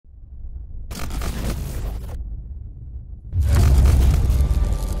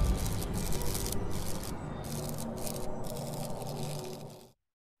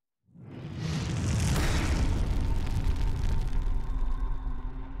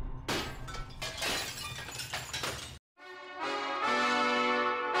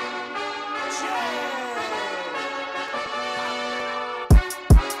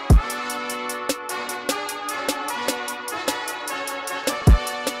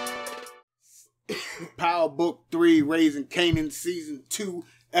Power Book 3, Raising Kanan, Season 2,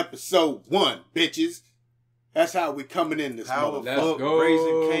 Episode 1, bitches. That's how we coming in this Power motherfucker. Book,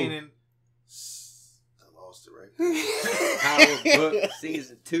 Raising Kanan. I lost it right there. Power Book,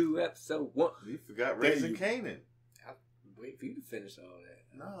 Season 2, Episode 1. You forgot Raising Kanan. I'm waiting for you to finish all that.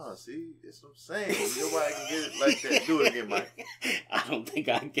 No, see, that's what I'm saying. Nobody can get it like that. Do it again, Mike. I don't think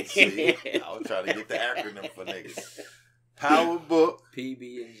I can. See, I was trying to get the acronym for niggas. Power Book.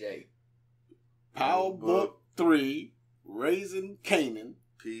 PB&J. Power Book 3, Raising Kanan.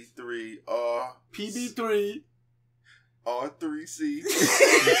 P3R. PB3. R3C.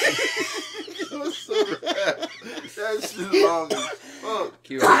 That shit long as fuck.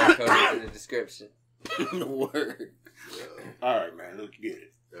 QR code in the description. Word. All right, man. Let's get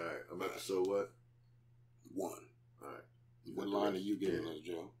it. All right, I'm episode what? 1. All right. What line are you giving us,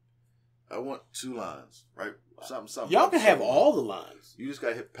 Joe? I want 2 lines, right? Something. Y'all can have all the lines. You just got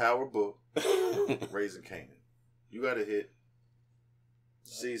to hit Power Book, Raising Kanan. You got to hit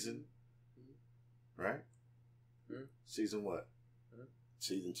season, right? Season what?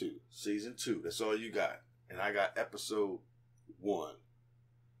 Season 2. Season 2. That's all you got. And I got episode 1.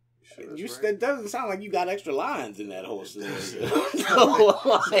 Sure That right? doesn't sound like you got extra lines in that whole scenario. So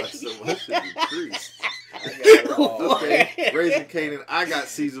much should be increased. I got it all. Okay. Raising Kanan, I got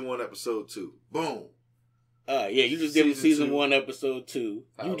season 1, episode 2. Boom. Yeah, you just give them season 1, episode 2.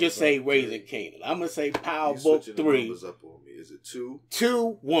 You just say Raising Kanan. I'm gonna say Power Book 3. Numbers up on me. Is it 2?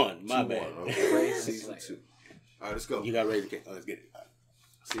 2, 1. My 2, bad. 1. Okay. Season 2. All right, let's go. You got Raising Kanan. Let's get it. Right.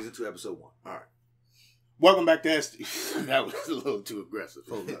 Season 2, episode 1. All right. Welcome back to ST. That was a little too aggressive.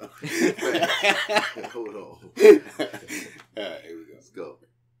 Hold on. Hold on. All right, here we go. Let's go.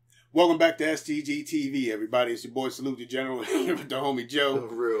 Welcome back to StgTV, everybody. It's your boy SaluteThaGeneral here with the homie Joe.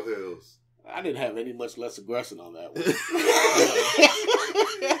 Real Hills. I didn't have any much less aggression on that one.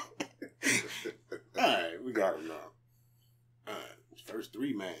 All right, we got it now. All right, first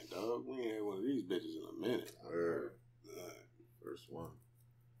 3-man, dog. We ain't had one of these bitches in a minute. All right. First one.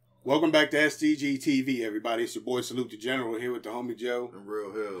 Welcome back to StgTV, everybody. It's your boy SaluteThaGeneral here with the homie Joe. And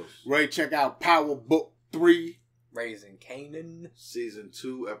Real Hills. Ray, check out Power Book 3. Raising Kanan. Season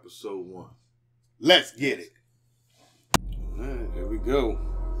 2, episode 1. Let's get it. All right, here we go.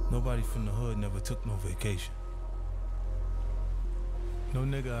 Nobody from the hood never took no vacation. No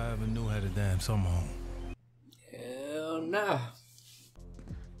nigga I ever knew had a damn summer home. Hell nah.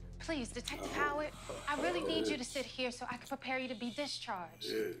 Please, Detective Howard, I really need you to sit here so I can prepare you to be discharged.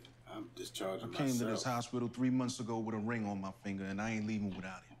 Yeah, I'm discharging I came myself. to this hospital 3 months ago with a ring on my finger, and I ain't leaving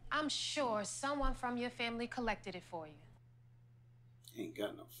without it. I'm sure someone from your family collected it for you. Ain't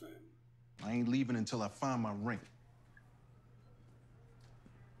got no family. I ain't leaving until I find my ring.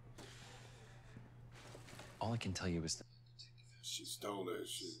 All I can tell you is that... She stole that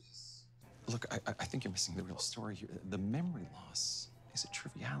shit. Look, I think you're missing the real story here. The memory loss is a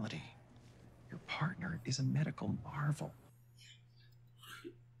triviality. Your partner is a medical marvel.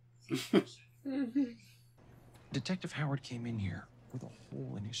 Detective Howard came in here with a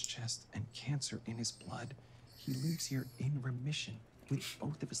hole in his chest and cancer in his blood. He leaves here in remission with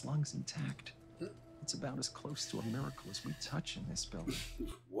both of his lungs intact. It's about as close to a miracle as we touch in this building.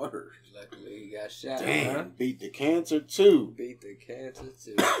 Word. Luckily he got shot. Damn, Huh? beat the cancer too. Beat the cancer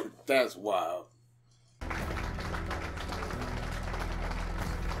too. That's wild.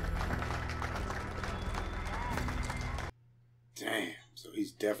 Damn, so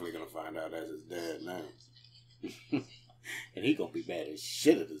he's definitely gonna find out that's his dad now. And he gonna be mad as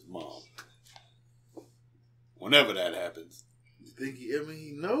shit at his mom. Whenever that happens. You think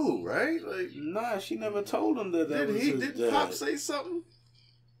he know, right? Like, Nah, she never told him that was his did dad. Pop say something?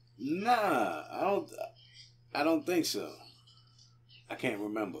 Nah, I don't think so. I can't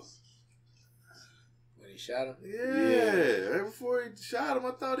remember. When he shot him? Yeah. Right before he shot him,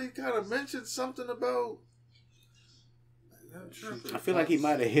 I thought he kind of mentioned something about... I feel like he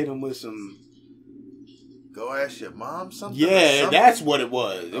might have hit him with some... Go ask your mom something? Yeah, that's what it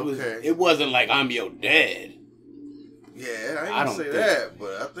was. Okay. It wasn't like I'm your dad. Yeah, I I don't didn't say think that,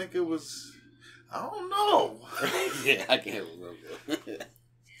 but I think it was... I don't know. Yeah, I can't remember. I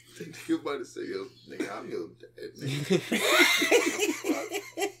think you about to say, yo, nigga, I'm your dad, nigga.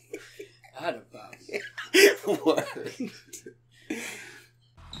 I'd have popped. What?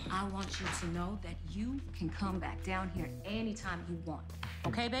 I want you to know that you can come back down here anytime you want.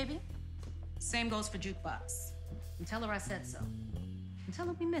 Okay, baby? Same goes for Jukebox. And tell her I said so. And tell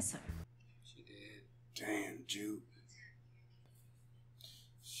her we miss her. She did. Damn, Juke.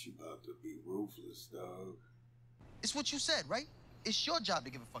 She about to be ruthless, dog. It's what you said, right? It's your job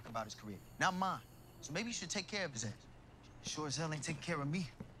to give a fuck about his career, not mine. So maybe you should take care of his ass. Sure as hell ain't taking care of me.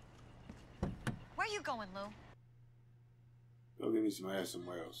 Where you going, Lou? Go give me some ass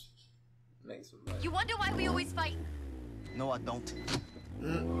somewhere else. Make some money. You wonder why we always fight? No, I don't.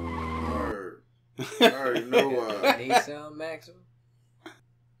 Word. I already know why. Nissan Maxima?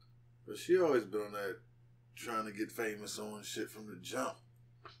 But she always been on that trying to get famous on shit from the jump.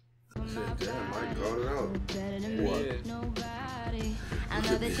 I said, damn, Mike got it out. What?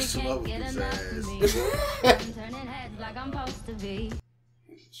 Look at this slow his ass.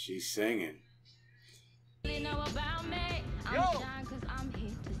 She's singing.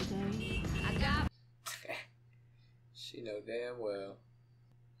 She know damn well.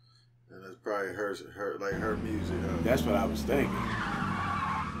 And that's probably her like her music. That's what I was thinking.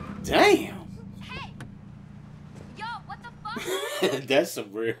 Damn. Hey! Yo, what the fuck? That's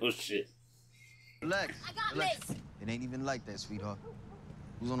some real shit. Relax. I got Relax. mace. It ain't even like that, sweetheart.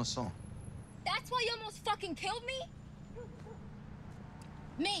 Who's on the song? That's why you almost fucking killed me?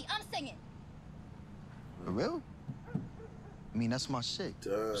 Me, I'm singing. For real? I mean, that's my shit.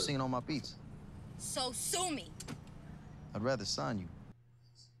 I'm singing on my beats. So sue me. I'd rather sign you.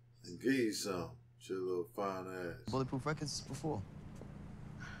 And give you some. Your little fine ass. Bulletproof Records before.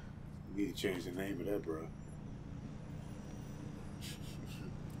 You need to change the name of that, bro.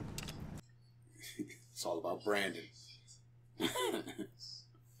 It's all about branding.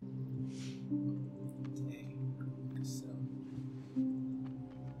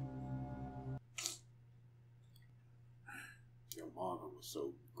 Yo, Marvin was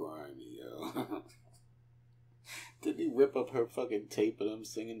so grimy, yo. Didn't he rip up her fucking tape of them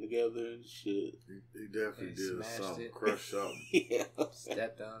singing together and shit? He definitely did something. it. Crush something. Yeah.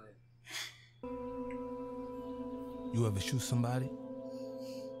 Stepped on it. You ever shoot somebody?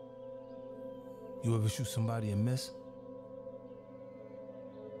 You ever shoot somebody and miss?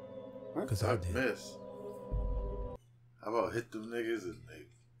 Because I did. Miss. How about hit them niggas and they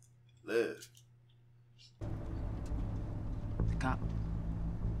live? The cop.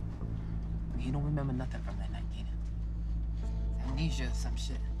 He don't remember nothing from that night, Kanan. Amnesia or some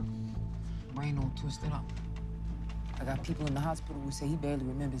shit. Brain all twisted up. I got people in the hospital who say he barely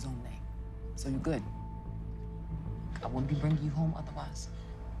remembers his own name. So you good. I wouldn't be bringing you home otherwise.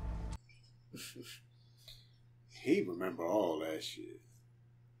 He remember all that shit.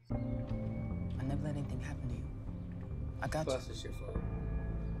 I never let anything happen to you. I got Plus you. it's your fault.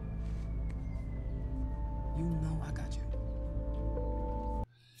 You know I got you.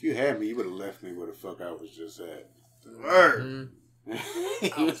 If you had me, you would have left me where the fuck I was just at. Word.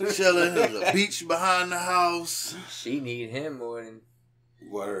 I was chilling. There's a beach behind the house. She need him more than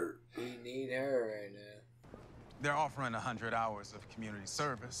Word. he need her right now. They're offering 100 hours of community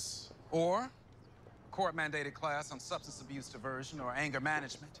service or court-mandated class on substance abuse diversion or anger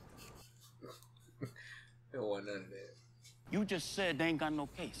management. They don't want none of that. You just said they ain't got no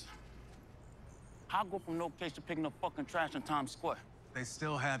case. How go from no case to picking up fucking trash in Times Square? They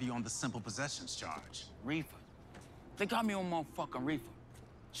still have you on the simple possessions charge. Reefer. They got me on motherfucking reefer.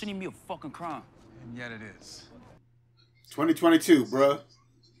 Shouldn't even be a fucking crime. And yet it is. 2022, bruh.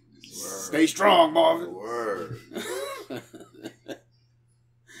 Stay strong, Marvin. Word.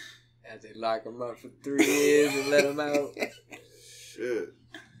 As they lock him up for 3 years and let him out. Shit.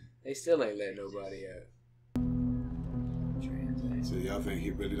 They still ain't let nobody out. So y'all think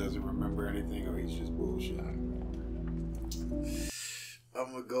he really doesn't remember anything, or he's just bullshit?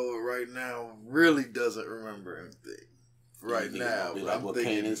 I'm gonna go with right now. Really doesn't remember anything. Right now, be like I'm what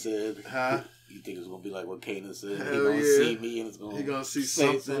thinking, Kanan said. Huh? You think it's gonna be like what Kanan said? Hell He gonna yeah. see me and it's gonna He gonna see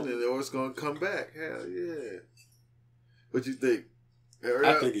say something, and or it's gonna come back. Hell yeah. What you think?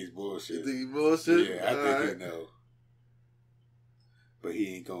 I think he's bullshit. You think he's bullshit? Yeah, I think he know. But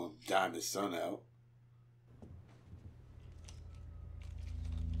he ain't gonna dime his son out.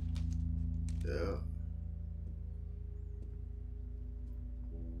 Yeah.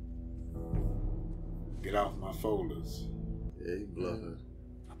 Get off my folders. Yeah, he bluffing.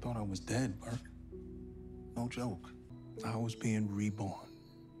 I thought I was dead, Bert. No joke. I was being reborn.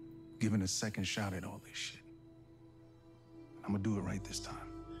 Given a second shot at all this shit. I'm gonna do it right this time.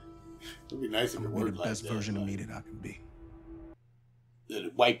 It'd be nice if I'm it gonna be worked the like best that, version of like, me that I can be. that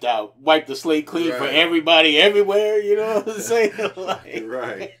it wiped the slate clean for Right. everybody, everywhere. You know what I'm saying? Like,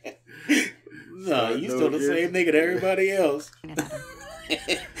 Right. No, you still the same nigga to everybody else. I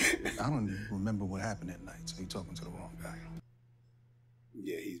don't even remember what happened that night, so you're talking to the wrong guy.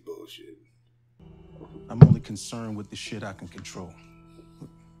 Yeah, he's bullshit. I'm only concerned with the shit I can control.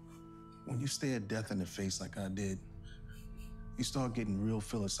 When you stare death in the face like I did, you start getting real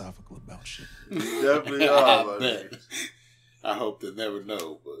philosophical about shit. You definitely are, my I bet. nigga. I hope to never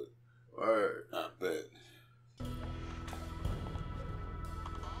know, but Word. I bet.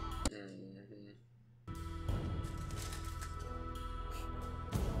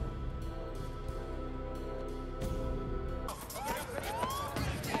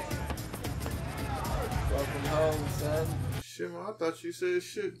 I thought you said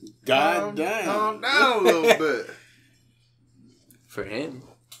shit. God damn. Calm down a little bit. For him.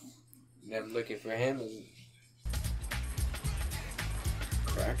 Never looking for him. And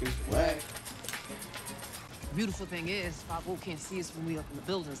crack is whack. The beautiful thing is, 5-0 can't see us when we up in the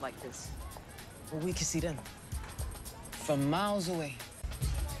buildings like this. But we can see them. From miles away.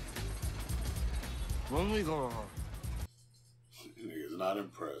 When we going home? Nigga's not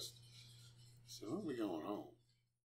impressed. So when we going home?